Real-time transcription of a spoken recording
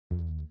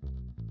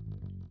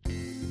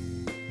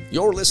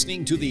You're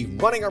listening to the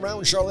Running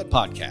Around Charlotte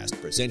podcast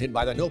presented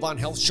by the Novant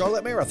Health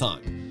Charlotte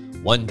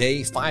Marathon. 1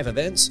 day, 5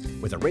 events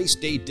with a race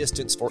day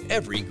distance for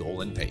every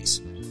goal and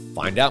pace.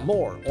 Find out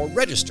more or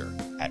register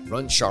at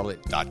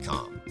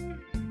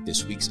runcharlotte.com.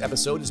 This week's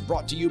episode is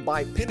brought to you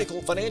by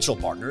Pinnacle Financial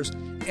Partners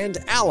and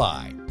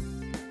Ally.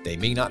 They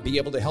may not be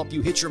able to help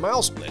you hit your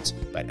mile splits,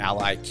 but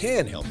Ally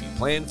can help you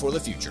plan for the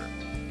future.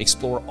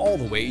 Explore all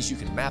the ways you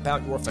can map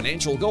out your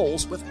financial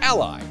goals with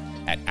Ally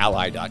at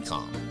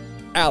ally.com.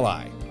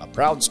 Ally, a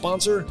proud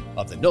sponsor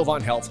of the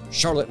Novant Health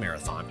Charlotte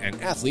Marathon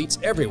and athletes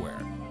everywhere.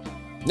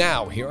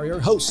 Now, here are your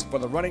hosts for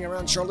the Running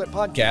Around Charlotte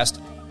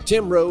podcast,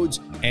 Tim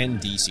Rhodes and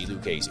DC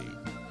Lucchese.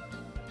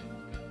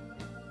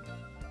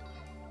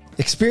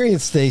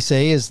 Experience, they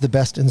say, is the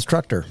best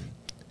instructor.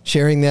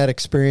 Sharing that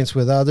experience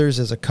with others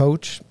as a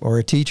coach or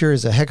a teacher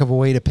is a heck of a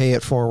way to pay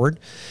it forward.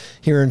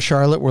 Here in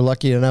Charlotte, we're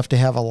lucky enough to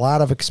have a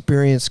lot of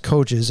experienced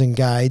coaches and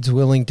guides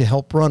willing to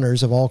help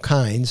runners of all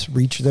kinds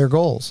reach their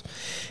goals.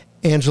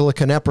 Angela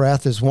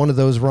Knepprath is one of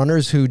those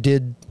runners who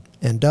did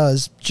and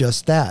does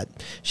just that.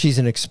 She's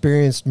an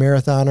experienced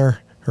marathoner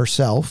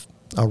herself,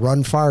 a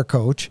Run Far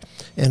coach,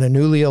 and a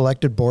newly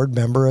elected board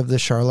member of the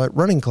Charlotte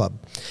Running Club.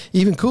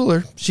 Even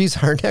cooler,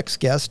 she's our next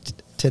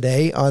guest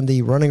today on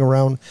the Running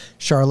Around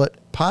Charlotte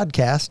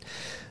podcast.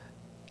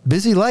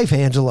 Busy life,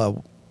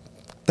 Angela.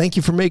 Thank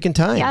you for making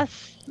time.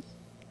 Yes.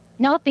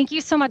 No, thank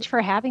you so much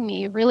for having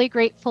me. Really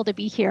grateful to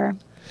be here.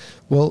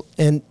 Well,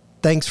 and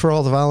thanks for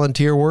all the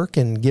volunteer work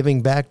and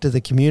giving back to the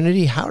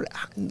community.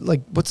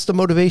 What's the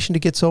motivation to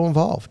get so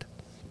involved?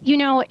 You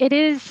know, it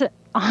is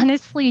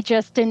honestly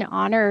just an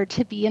honor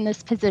to be in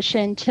this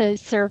position to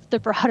serve the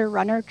broader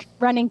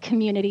running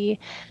community.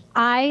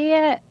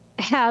 I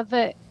have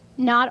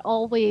not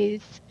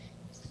always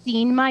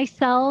seen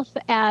myself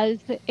as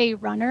a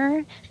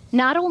runner.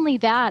 Not only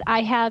that,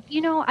 I've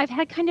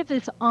had kind of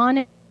this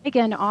on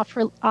again, off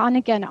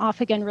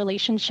again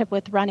relationship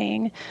with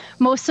running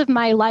most of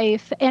my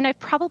life. And I've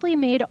probably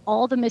made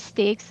all the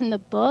mistakes in the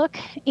book.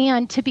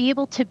 And to be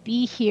able to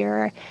be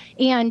here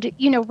and,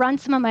 run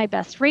some of my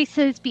best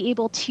races, be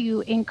able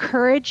to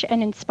encourage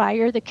and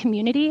inspire the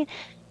community,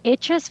 it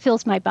just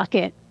fills my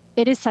bucket.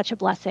 It is such a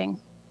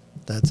blessing.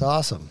 That's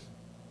awesome.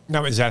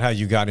 Now, is that how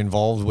you got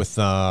involved with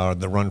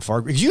the Run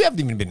Far? Because you haven't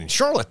even been in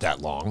Charlotte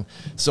that long.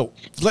 So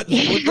let's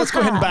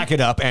go ahead and back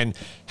it up. And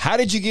how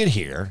did you get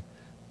here?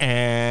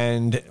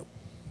 And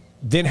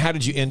then how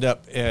did you end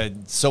up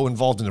so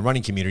involved in the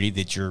running community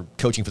that you're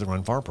coaching for the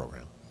Run Far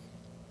program?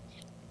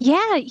 Yeah,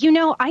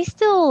 I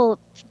still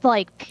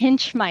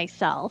pinch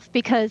myself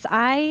because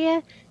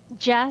I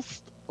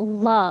just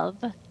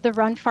love the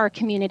Run Far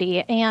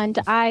community, and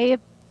I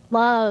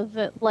love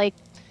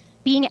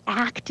being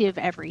active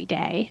every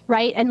day,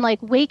 right? And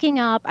waking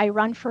up, I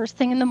run first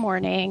thing in the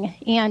morning,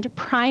 and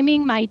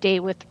priming my day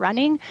with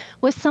running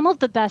with some of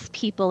the best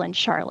people in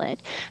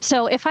Charlotte.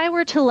 So if I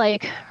were to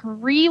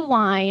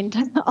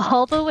rewind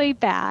all the way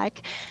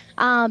back,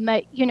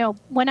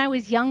 when I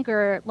was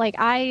younger,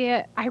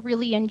 I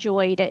really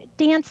enjoyed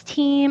dance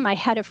team. I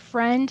had a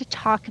friend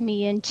talk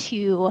me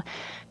into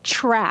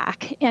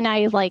track, and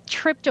I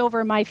tripped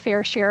over my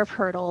fair share of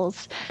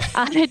hurdles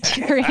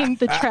during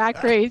the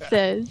track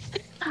races.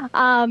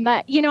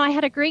 I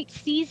had a great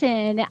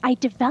season. I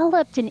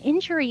developed an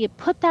injury,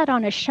 put that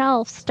on a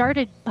shelf,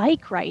 started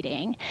bike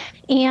riding.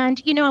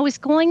 And, I was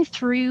going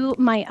through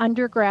my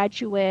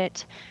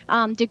undergraduate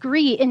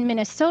degree in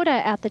Minnesota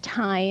at the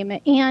time.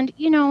 And,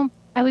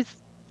 I was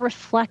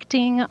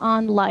reflecting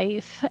on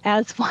life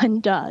as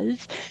one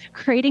does,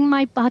 creating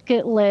my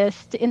bucket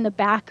list in the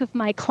back of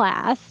my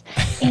class.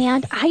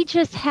 And I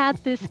just had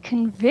this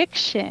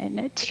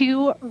conviction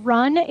to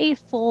run a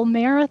full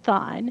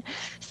marathon.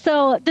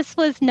 So this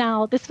was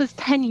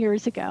 10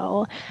 years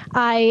ago.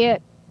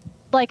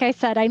 Like I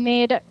said, I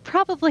made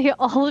probably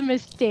all the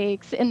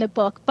mistakes in the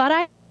book, but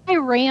I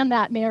ran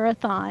that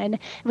marathon.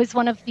 It was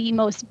one of the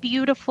most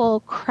beautiful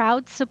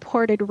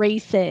crowd-supported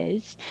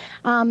races.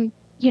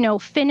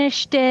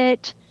 Finished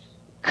it,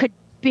 could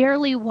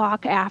barely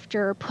walk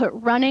after, put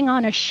running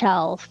on a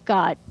shelf,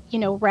 got,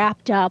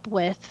 wrapped up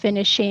with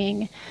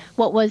finishing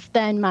what was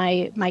then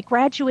my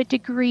graduate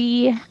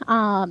degree,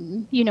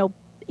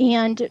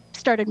 and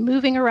started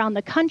moving around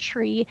the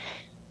country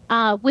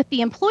with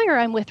the employer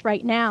I'm with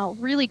right now.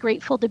 Really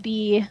grateful to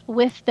be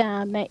with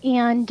them.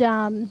 And,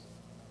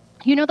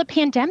 the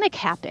pandemic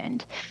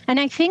happened. And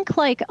I think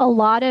a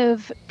lot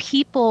of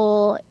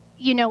people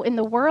in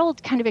the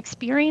world kind of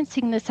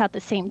experiencing this at the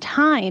same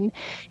time,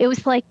 it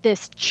was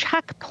this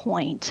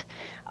checkpoint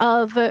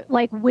of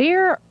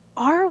where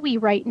are we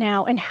right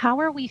now and how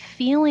are we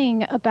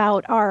feeling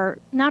about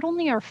not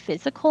only our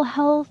physical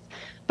health,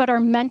 but our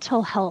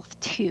mental health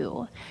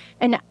too.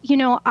 And,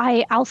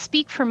 I'll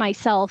speak for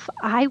myself.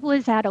 I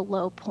was at a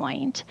low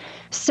point.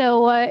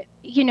 So,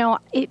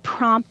 it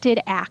prompted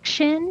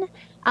action.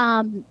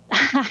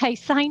 I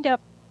signed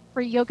up for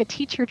yoga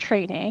teacher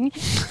training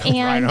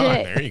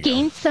and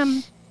gained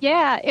some,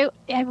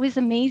 it was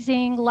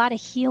amazing. A lot of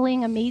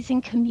healing,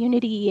 amazing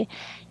community.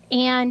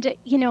 And,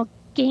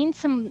 gained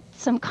some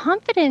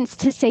confidence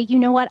to say, you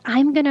know what,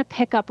 I'm going to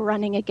pick up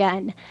running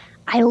again.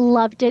 I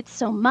loved it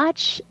so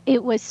much.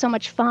 It was so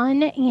much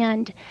fun.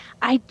 And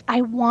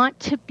I want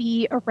to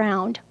be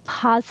around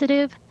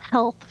positive,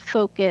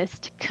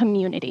 health-focused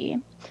community.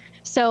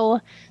 So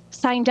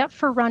signed up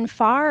for Run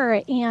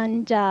Far,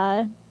 and,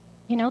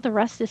 the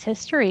rest is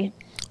history.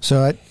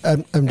 So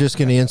I'm just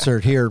going to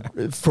insert here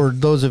for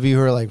those of you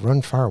who are like,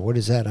 Run Far, what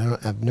is that?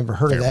 I've never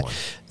heard of that.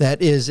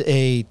 That is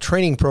a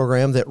training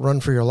program that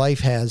Run for Your Life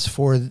has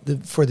for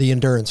the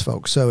endurance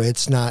folks. So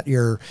it's not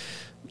your,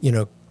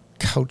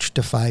 Couch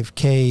to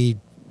 5K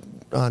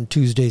on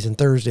Tuesdays and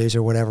Thursdays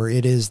or whatever.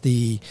 It is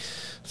the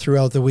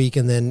throughout the week,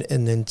 and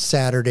then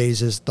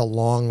Saturdays is the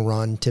long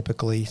run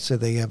typically. So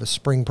they have a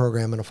spring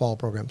program and a fall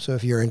program. So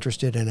if you're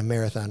interested in a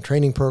marathon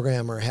training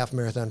program or a half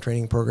marathon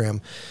training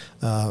program,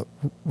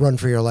 Run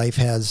for Your Life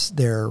has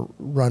their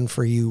Run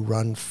for You,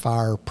 Run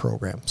Far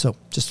program. So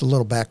just a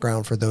little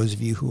background for those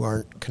of you who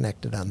aren't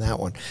connected on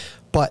that one.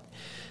 But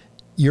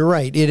you're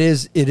right. It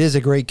is a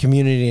great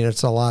community, and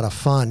it's a lot of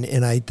fun.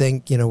 And I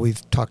think,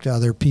 we've talked to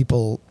other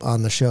people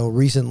on the show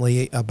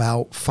recently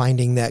about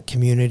finding that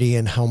community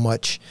and how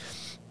much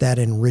that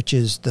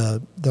enriches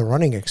the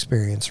running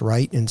experience,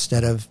 right?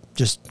 Instead of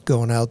just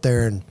going out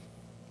there and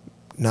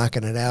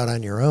knocking it out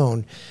on your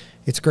own.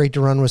 It's great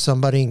to run with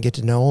somebody and get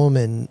to know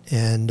them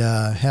and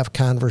have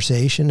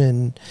conversation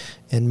and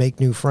make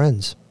new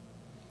friends.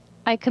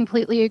 I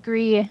completely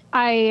agree.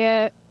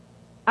 I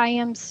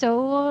am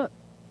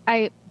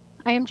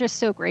just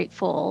so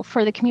grateful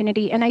for the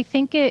community. And I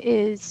think it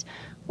is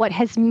what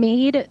has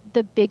made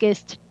the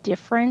biggest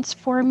difference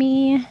for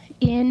me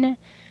in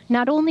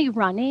not only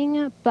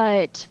running,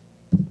 but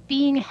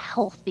being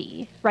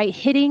healthy, right?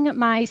 Hitting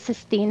my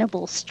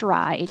sustainable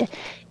stride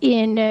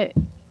in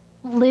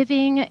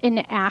living an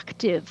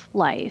active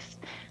life.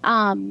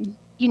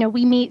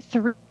 We meet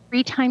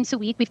three times a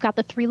week. We've got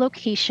the 3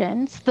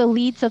 locations. The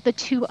leads of the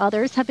 2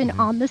 others have been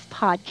on this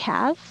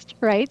podcast,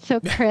 right? So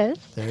Chris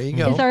there you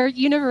go. is our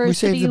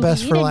university we saved the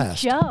best lead, for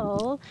last.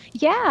 Joe,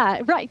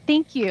 yeah, right.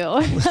 Thank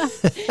you.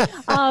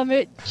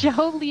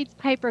 Joe leads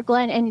Piper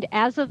Glen, and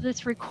as of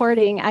this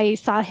recording, I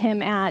saw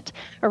him at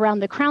Around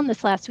the Crown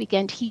this last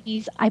weekend.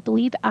 He's, I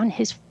believe, on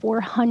his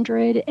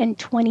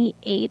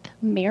 428th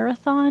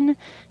marathon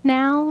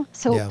now.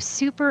 So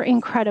super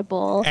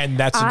incredible. And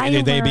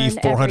they be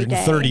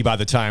 430 by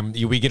the time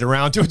we get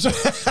around to it.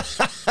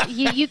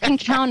 you can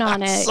count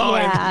on it. So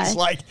yeah. he's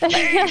like,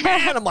 hey,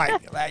 man. I'm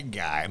like, that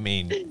guy. I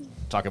mean,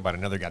 talk about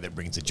another guy that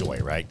brings a joy,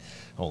 right?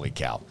 Holy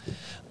cow.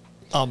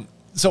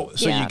 So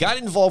you got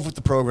involved with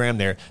the program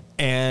there.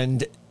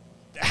 And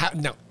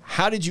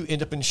how did you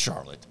end up in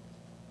Charlotte?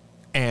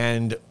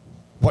 And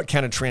what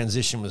kind of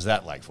transition was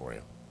that like for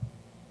you?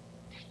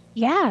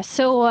 Yeah,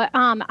 so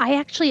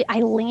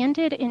I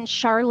landed in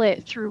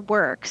Charlotte through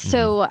work.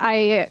 So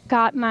I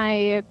got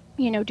my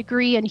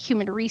degree in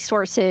human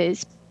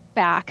resources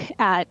back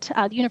at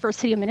the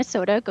University of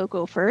Minnesota, go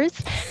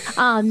Gophers,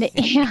 and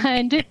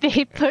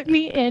they put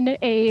me in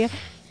a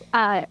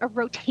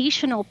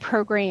rotational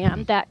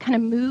program that kind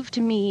of moved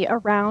me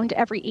around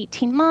every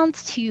 18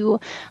 months to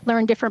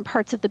learn different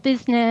parts of the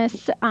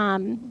business.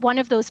 One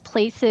of those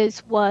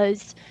places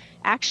was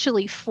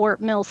actually Fort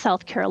Mill,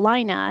 South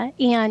Carolina.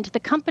 And the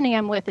company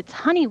I'm with, it's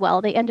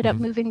Honeywell. They ended up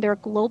moving their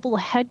global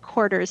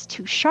headquarters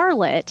to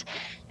Charlotte.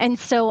 And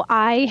so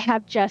I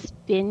have just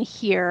been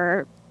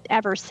here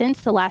ever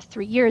since the last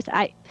 3 years.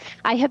 I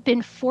have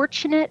been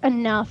fortunate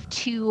enough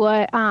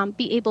to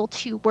be able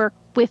to work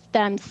with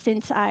them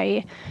since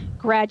I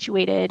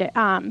graduated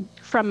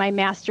from my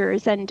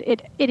master's. And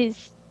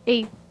it's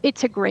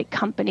a great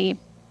company.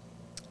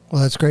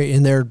 Well, that's great.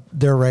 And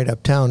they're right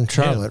uptown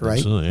Charlotte, right?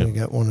 Absolutely. You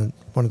got one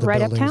of the right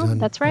buildings uptown. on,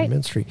 that's right. on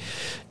Main Street.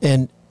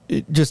 And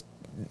just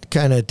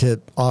kind of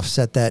to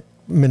offset that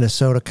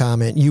Minnesota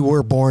comment, you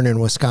were born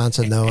in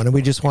Wisconsin, though, and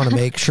we just want to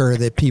make sure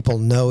that people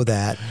know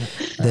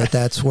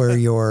that's where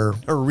your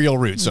real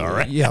roots are,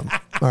 right? Yeah.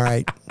 All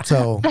right.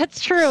 So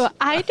that's true.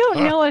 I don't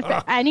know if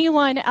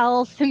anyone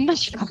else in the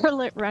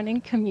Charlotte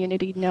running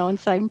community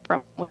knows I'm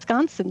from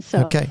Wisconsin.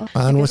 So okay,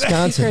 on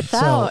Wisconsin.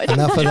 So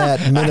enough of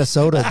that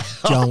Minnesota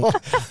junk.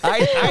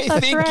 I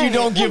think you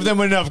don't give them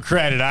enough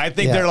credit. I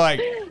think they're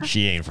like,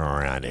 she ain't from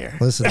around here.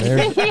 Listen,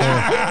 you're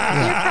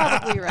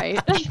probably right.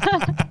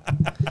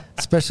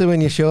 Especially when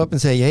you show up and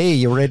say, "Hey,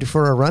 you ready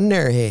for a run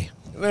there?" Hey,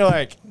 they're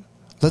like,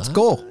 "Let's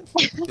go."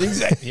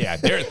 Exactly. Yeah,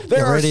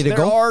 there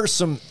are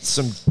some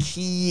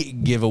key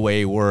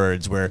giveaway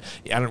words where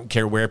I don't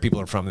care where people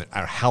are from,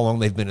 or how long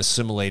they've been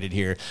assimilated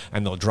here,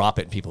 and they'll drop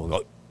it, and people will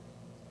go,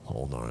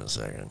 hold on a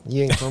second.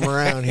 You ain't from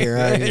around here,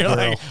 are you, You're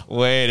girl? like,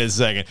 wait a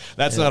second.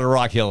 That's not a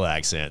Rock Hill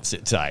accent.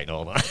 Sit tight.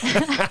 Hold on.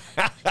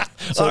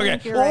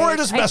 Okay. Well, we're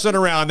just messing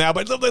around now,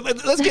 but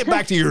let's get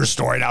back to your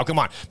story now. Come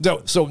on.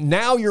 So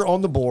now you're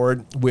on the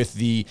board with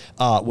the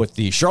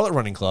Charlotte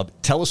Running Club.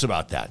 Tell us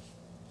about that.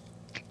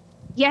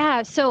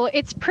 Yeah, so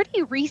it's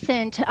pretty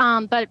recent,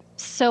 but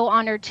so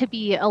honored to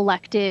be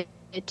elected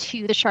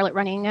to the Charlotte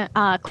Running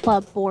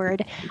Club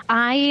board,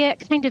 I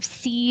kind of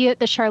see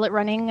the Charlotte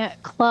Running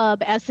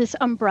Club as this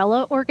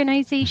umbrella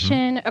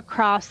organization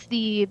across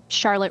the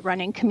Charlotte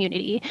running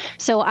community.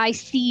 So I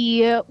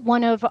see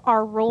one of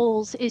our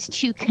roles is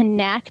to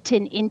connect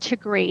and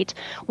integrate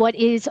what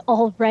is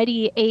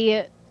already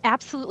a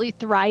absolutely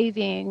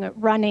thriving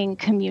running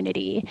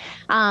community.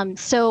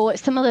 So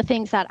some of the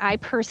things that I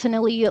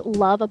personally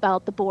love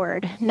about the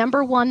board,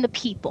 number one, the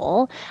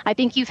people. I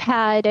think you've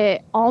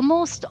had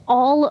almost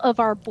all of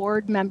our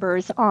board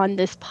members on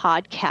this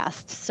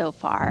podcast so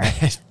far.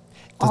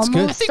 That's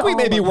good. I think we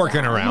may be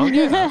working around.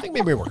 Yeah, I think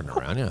maybe we're working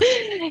around.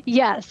 Yeah.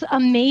 Yes,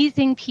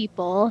 amazing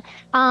people.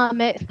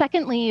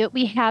 Secondly,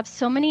 we have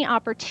so many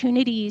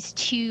opportunities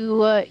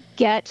to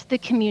get the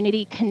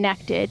community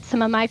connected.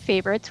 Some of my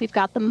favorites, we've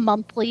got the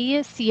monthly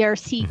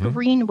CRC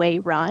Greenway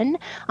Run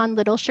on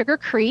Little Sugar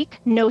Creek.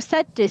 No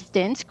set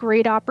distance,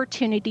 great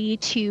opportunity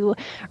to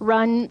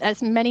run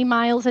as many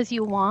miles as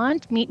you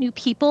want, meet new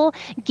people,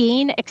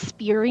 gain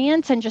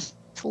experience, and just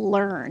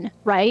learn,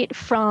 right,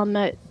 from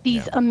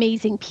these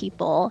amazing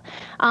people.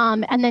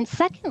 And then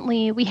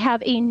secondly, we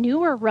have a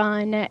newer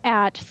run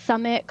at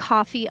Summit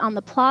Coffee on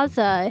the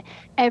Plaza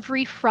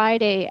every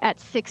Friday at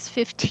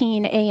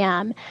 6:15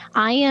 a.m.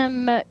 I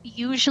am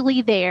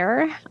usually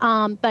there,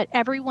 but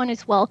everyone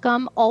is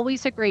welcome.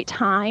 Always a great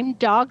time.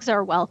 Dogs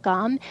are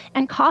welcome.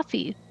 And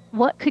coffee.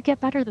 What could get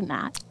better than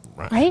that?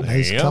 Right?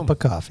 Nice cup of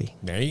coffee.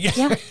 There you go.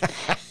 Yeah.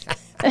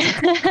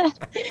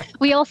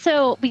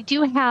 We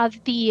do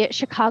have the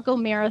Chicago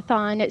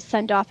Marathon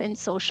send-off and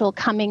social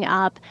coming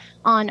up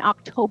on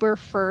October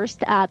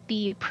 1st at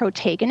the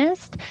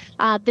Protagonist.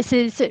 This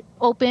is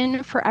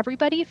open for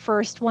everybody.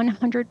 First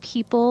 100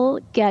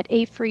 people get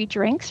a free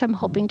drink. So I'm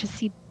hoping to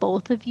see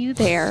both of you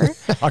there.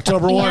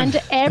 October 1.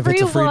 And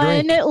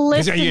everyone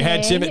listening. You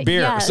had Tim at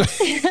beer.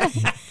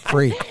 Yes.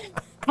 Free.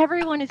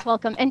 Everyone is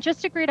welcome, and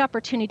just a great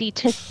opportunity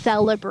to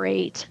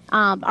celebrate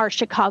our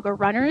Chicago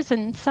runners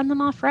and send them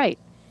off right.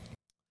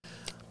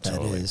 That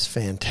is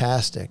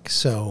fantastic.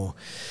 So,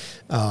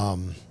 now,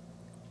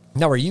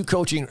 are you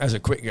coaching as a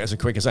quick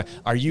aside?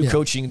 Are you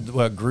coaching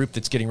a group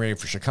that's getting ready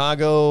for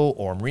Chicago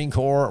or Marine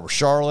Corps or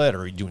Charlotte, or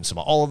are you doing some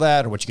of all of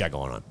that, or what you got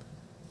going on?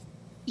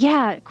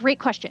 Yeah, great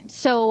question.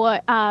 So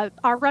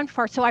our run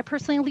far, so I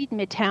personally lead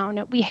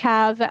Midtown. We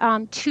have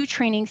 2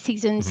 training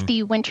seasons,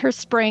 the winter,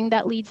 spring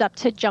that leads up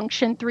to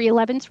Junction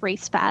 311's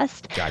Race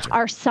Fest. Gotcha.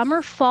 Our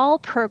summer fall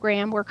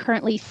program, we're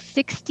currently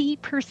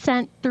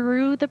 60%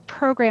 through the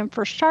program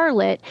for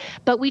Charlotte,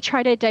 but we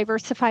try to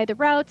diversify the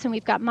routes, and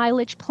we've got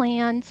mileage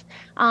plans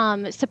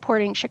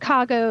supporting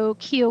Chicago,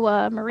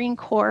 Kiowa, Marine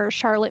Corps,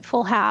 Charlotte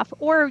full half,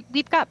 or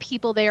we've got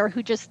people there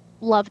who just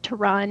love to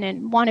run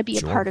and want to be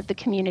a part of the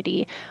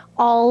community.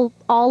 All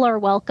are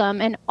welcome,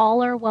 and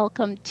all are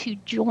welcome to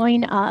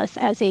join us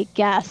as a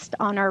guest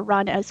on our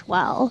run as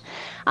well.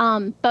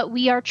 But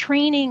we are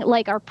training,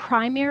 like our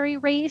primary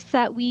race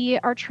that we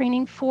are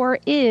training for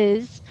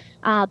is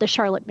the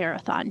Charlotte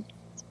Marathon.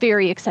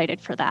 Very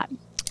excited for that.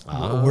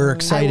 We're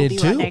excited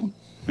too. Running.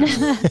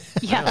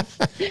 Yes,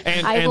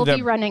 I will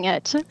be running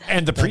it.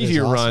 And the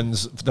preview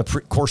runs,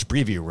 course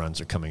preview runs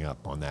are coming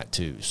up on that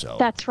too. So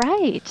that's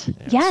right.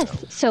 Yeah,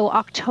 yes. So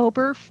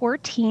October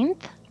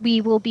 14th, we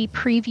will be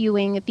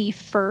previewing the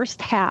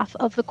first half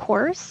of the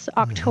course.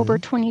 October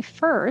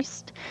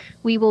 21st,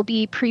 we will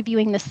be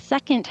previewing the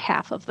second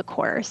half of the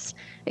course.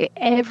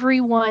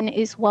 Everyone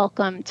is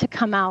welcome to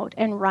come out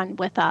and run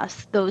with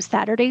us. Those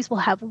Saturdays, we'll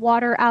have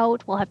water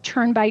out. We'll have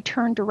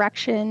turn-by-turn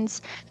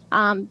directions.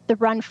 The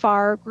Run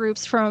Far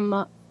groups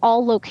from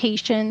all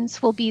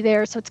locations will be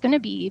there. So it's going to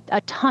be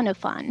a ton of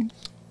fun.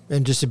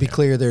 And just to be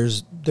clear,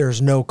 there's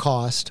no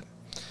cost.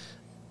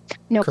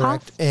 No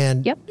correct? cost.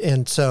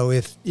 And so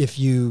if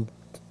you,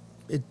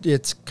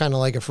 it's kind of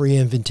like a free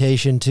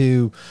invitation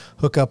to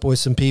hook up with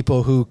some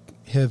people who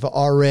have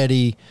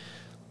already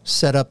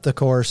set up the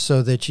course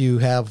so that you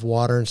have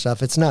water and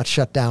stuff. It's not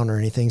shut down or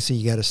anything, so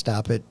you got to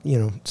stop at,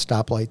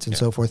 stoplights and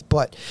so forth.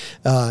 But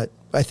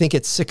I think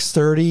it's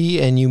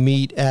 6:30, and you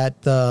meet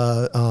at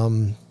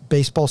the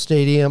baseball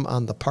stadium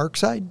on the park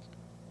side,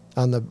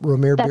 on the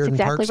Romare Bearden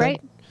exactly Park side.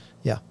 Right.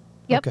 Yeah.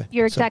 Yep, okay.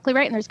 You're exactly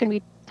right, and there's going to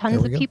be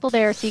tons of people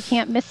there, so you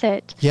can't miss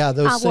it. Yeah,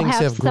 those things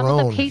have grown. Some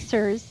of the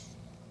Pacers.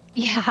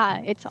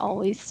 Yeah, it's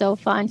always so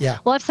fun. Yeah.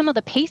 We'll have some of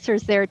the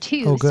Pacers there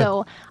too. Oh, good.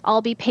 So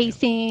I'll be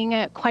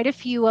pacing. Quite a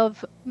few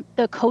of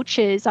the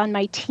coaches on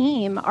my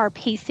team are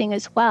pacing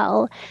as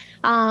well.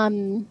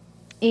 And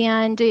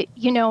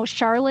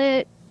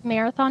Charlotte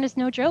Marathon is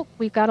no joke.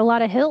 We've got a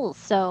lot of hills,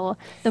 so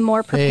the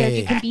more prepared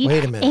you can be.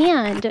 Wait a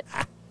minute.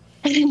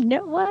 And you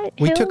know what?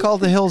 We took all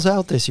the hills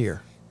out this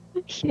year.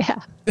 Yeah.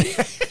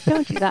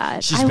 Don't do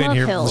that. She's been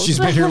here. Hills. She's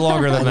been here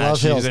longer than that. I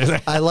love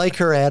hills. I like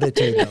her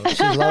attitude, though.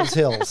 She loves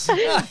hills.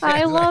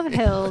 I love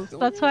hills.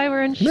 That's why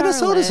we're in Charlotte.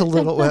 Minnesota's a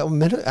little. Well,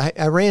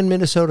 I ran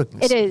Minnesota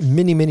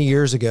many, many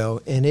years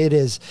ago, and it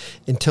is,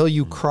 until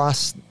you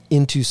cross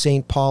into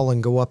St. Paul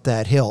and go up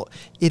that hill,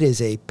 it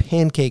is a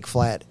pancake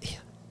flat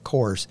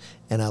course,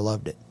 and I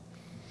loved it.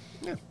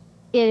 Yeah.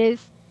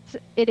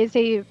 It is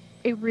a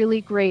a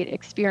really great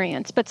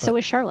experience. But so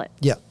is Charlotte.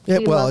 Yeah. We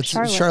Well, love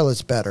Charlotte.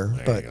 Charlotte's better, There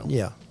you but go.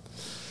 yeah.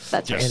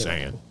 That's right. Just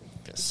saying.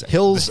 Just saying.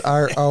 Hills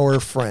are our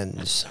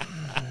friends.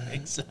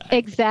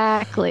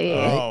 Exactly.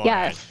 Oh,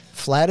 Yes.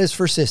 Flat is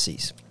for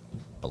sissies.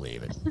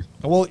 Believe it.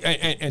 Well,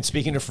 and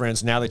speaking of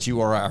friends, now that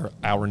you are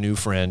our new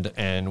friend,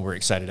 and we're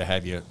excited to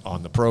have you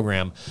on the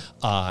program,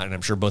 and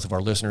I'm sure both of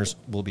our listeners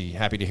will be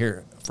happy to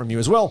hear from you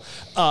as well.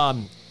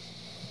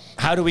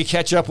 How do we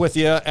catch up with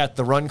you at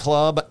the Run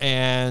Club,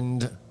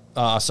 and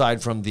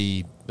aside from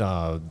the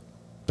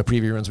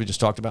preview runs we just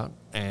talked about,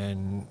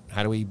 and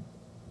how do we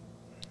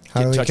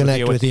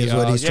connect with you is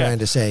what he's trying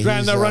to say.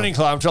 And the running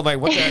club. I'm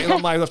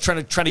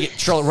trying to get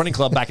Charlotte Running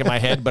Club back in my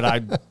head, but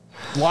I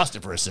lost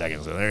it for a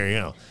second. So there you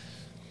go.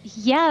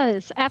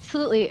 Yes,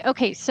 absolutely.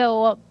 Okay,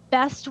 so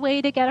best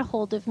way to get a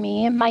hold of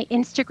me, my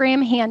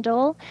Instagram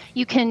handle,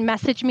 you can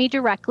message me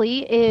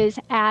directly, is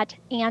at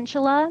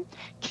Angela,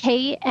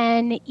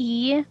 KNEPPR.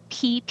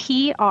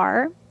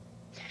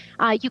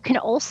 You can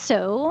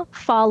also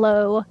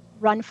follow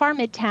Run Far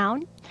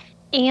Midtown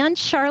and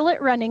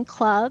Charlotte Running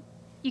Club.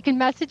 You can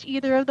message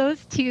either of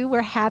those two.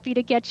 We're happy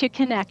to get you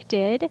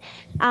connected.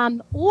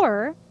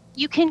 Or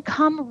you can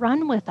come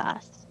run with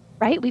us,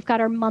 right? We've got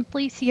our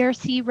monthly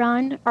CRC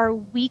run, our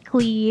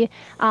weekly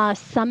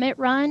summit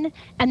run.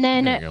 And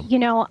then,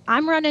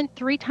 I'm running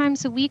 3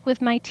 times a week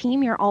with my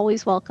team. You're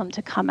always welcome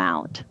to come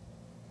out.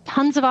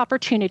 Tons of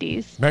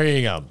opportunities. There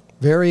you go.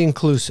 Very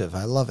inclusive.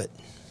 I love it.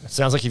 It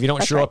sounds like if you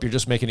don't show up, you're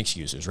just making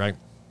excuses, right?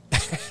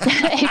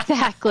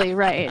 Exactly,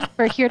 right.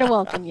 We're here to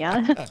welcome you.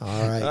 All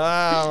right.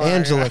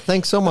 Angela,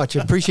 thanks so much.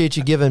 I appreciate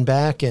you giving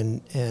back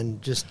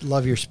and just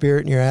love your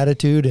spirit and your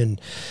attitude, and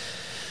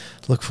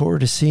look forward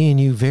to seeing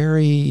you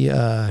very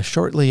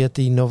shortly at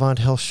the Novant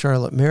Health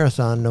Charlotte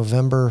Marathon,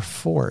 November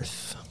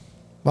 4th.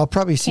 I'll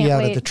probably see you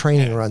out at the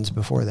training runs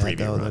before that,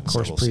 the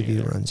course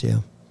preview runs, yeah.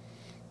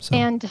 So.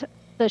 And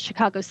the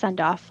Chicago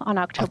send-off on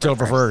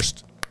October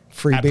 1st.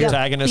 Free beer.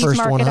 Protagonist. Please First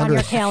mark 100. it on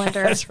your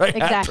calendar. That's right.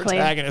 Exactly.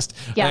 Protagonist.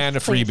 Yes, and a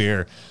free please.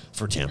 beer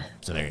for Tim.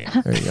 So there you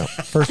go. There you go.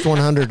 First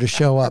 100 to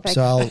show up,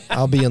 so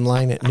I'll be in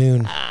line at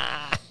noon.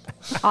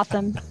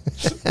 Awesome.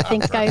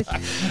 Thanks, guys.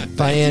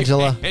 Bye,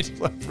 Angela.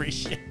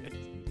 Appreciate it.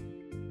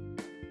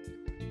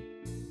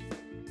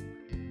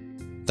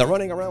 The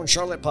Running Around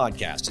Charlotte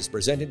podcast is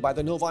presented by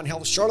the Novant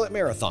Health Charlotte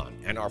Marathon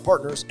and our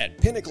partners at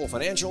Pinnacle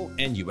Financial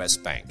and U.S.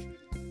 Bank.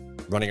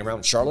 Running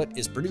Around Charlotte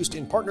is produced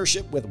in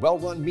partnership with Well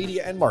Run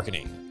Media and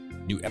Marketing.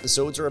 New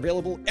episodes are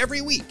available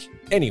every week,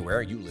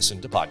 anywhere you listen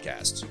to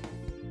podcasts.